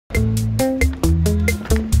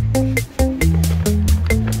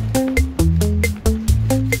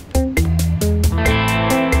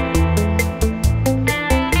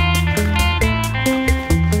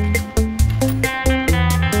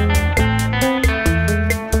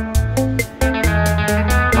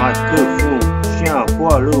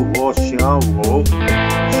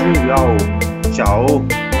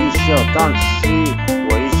但是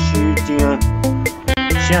为时间，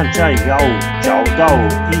现在要找到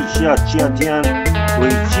一家家店为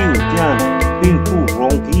酒店并不容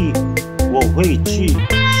易，我会去市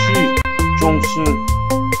中心。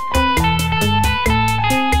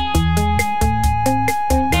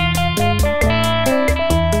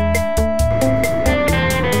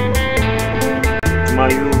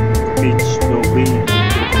Мою пить добрый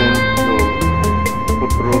телефон до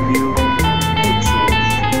попробую уточнить.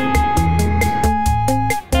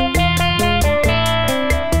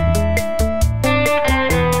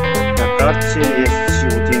 На карте есть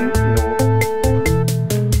один, но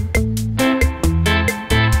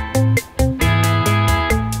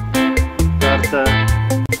карта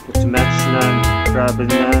отмечена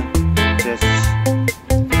правильно без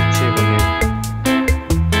ошибок.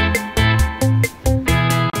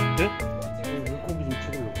 물고기 좀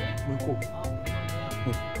찍으려고. 물고기.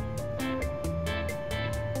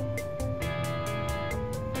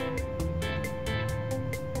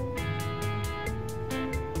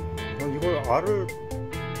 이걸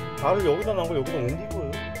알을 여기다 난 걸 여기다 옮긴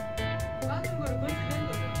거예요? 나는 걸 건지된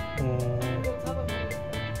거죠. 이거 잡아먹어요.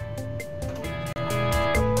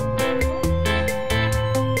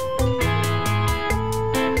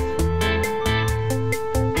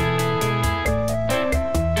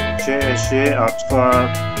 J'ai essayé à trois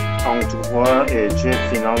endroits et j'ai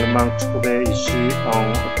finalement trouvé ici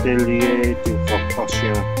un atelier de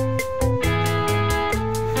formation.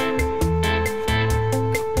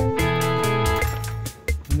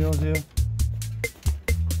 안녕하세요.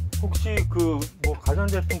 혹시 그 뭐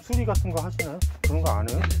가전제품 수리 같은 거 하시나요? 그런 거 안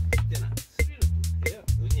해요? 그때는 수리를 못해요.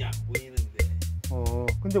 눈이 안 보이는데.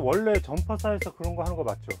 근데 원래 전파사에서 그런 거 하는 거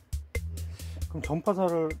맞죠? 그럼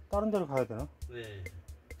전파사를 다른 데로 가야 되나? 네.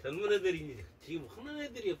 젊은 애들이 지금 하는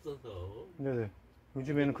애들이 없어서. 네네.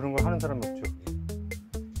 요즘에는 그런 걸 하는 사람이 없죠.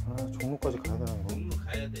 아, 종로까지 가야 되나 이거? 종로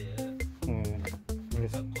가야 돼.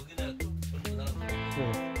 알겠습니다. 거기다 좀 젊은 사람.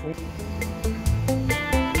 네.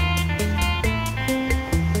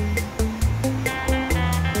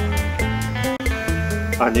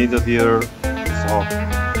 I need a beer, so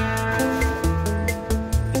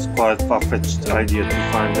it's quite far-fetched idea to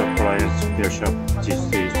find a appliance repair shop these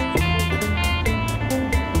days.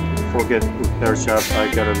 Forget repair shop, I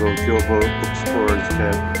gotta go global bookstore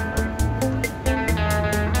instead.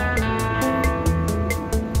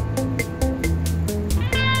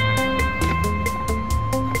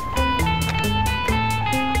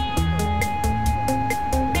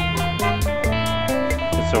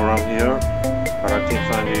 It's around here, but I can't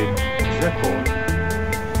find it exactly.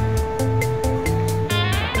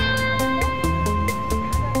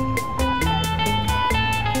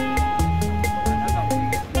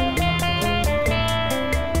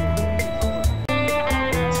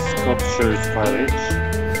 Sculptures village.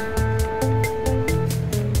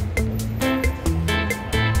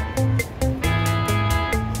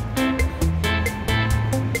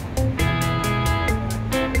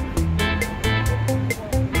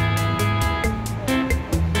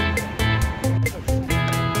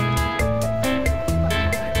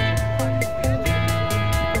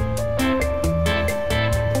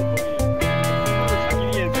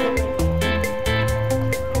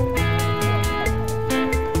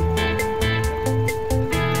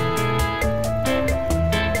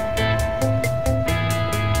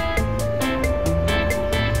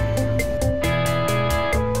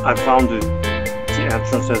 I found it. The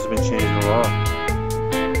entrance has been changed a lot.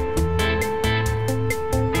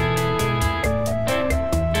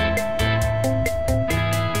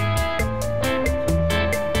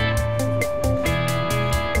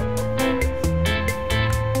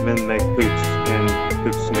 Men make books and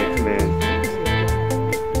books make men.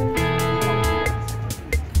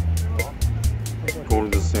 Go to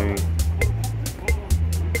the same.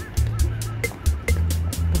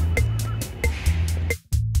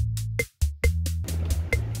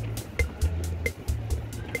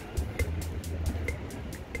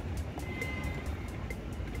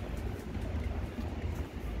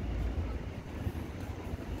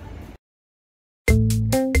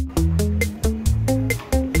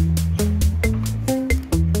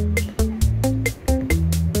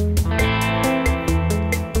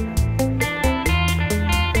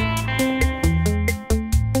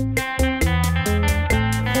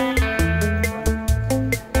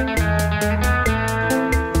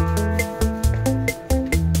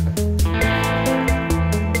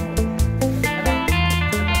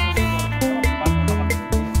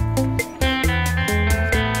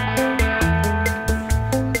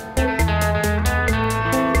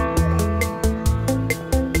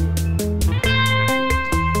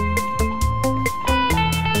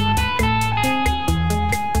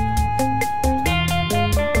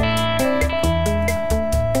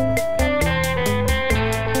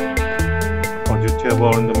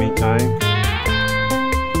 well in the meantime.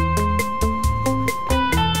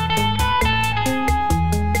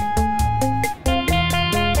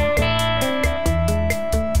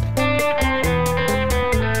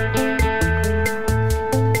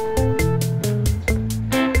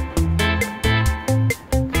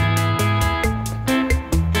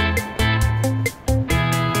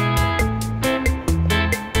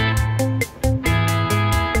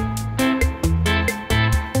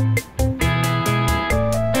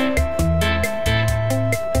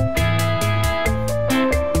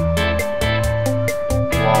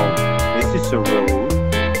 The road.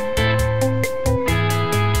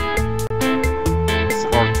 It's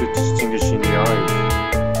hard to distinguish in the eyes.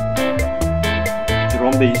 It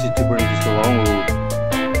won't be easy to bring this along road.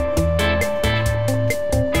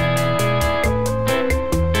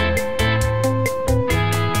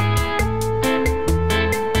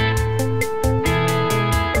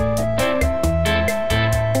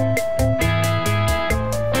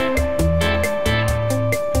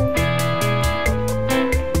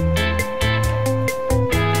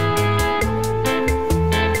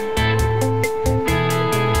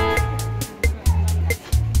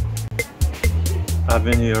 I've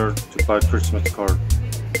been here to buy Christmas card.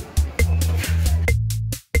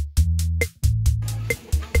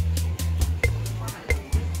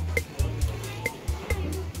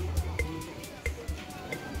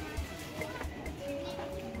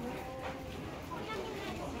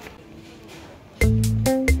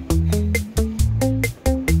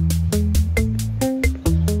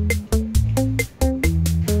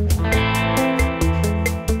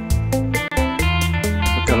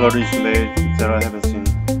 The galleries made that I haven't seen.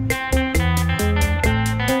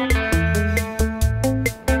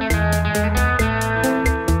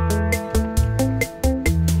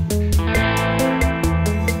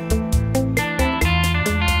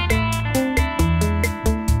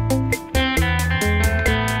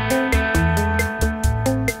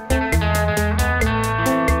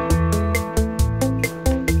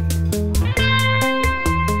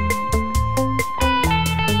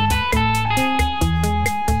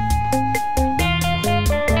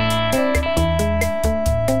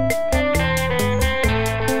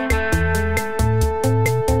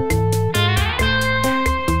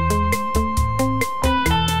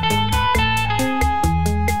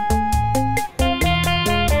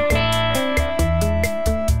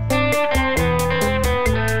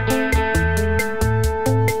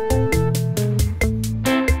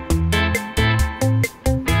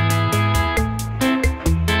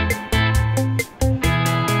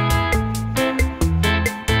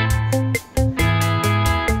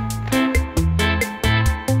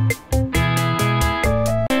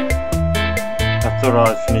 I thought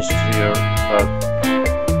I finished here, but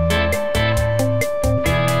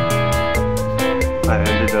I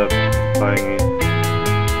ended up buying it.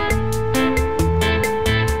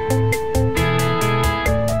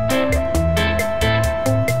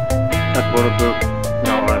 I bought a book,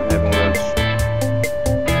 now I'm having lunch.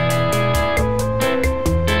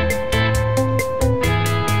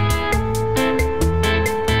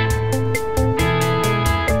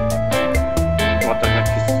 What the heck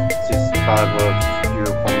is this Bible?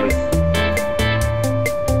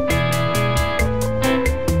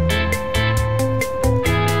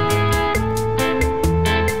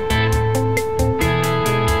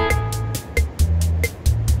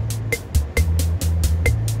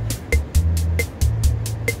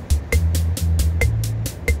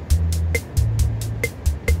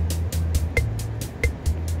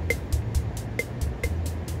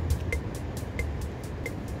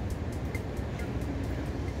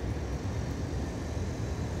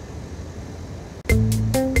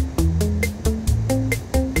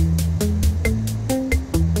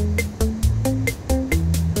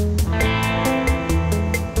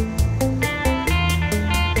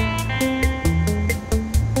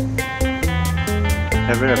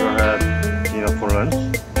 Have you ever had dinner for lunch?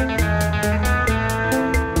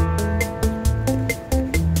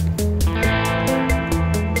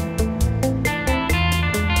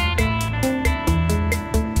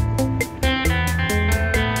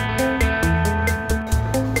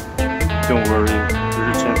 Don't worry,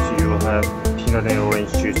 there's a chance you will have peanut and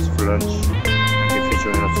orange juice for lunch if you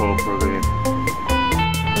join a Seoul Korea.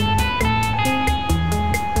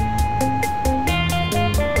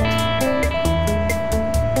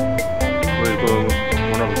 그리고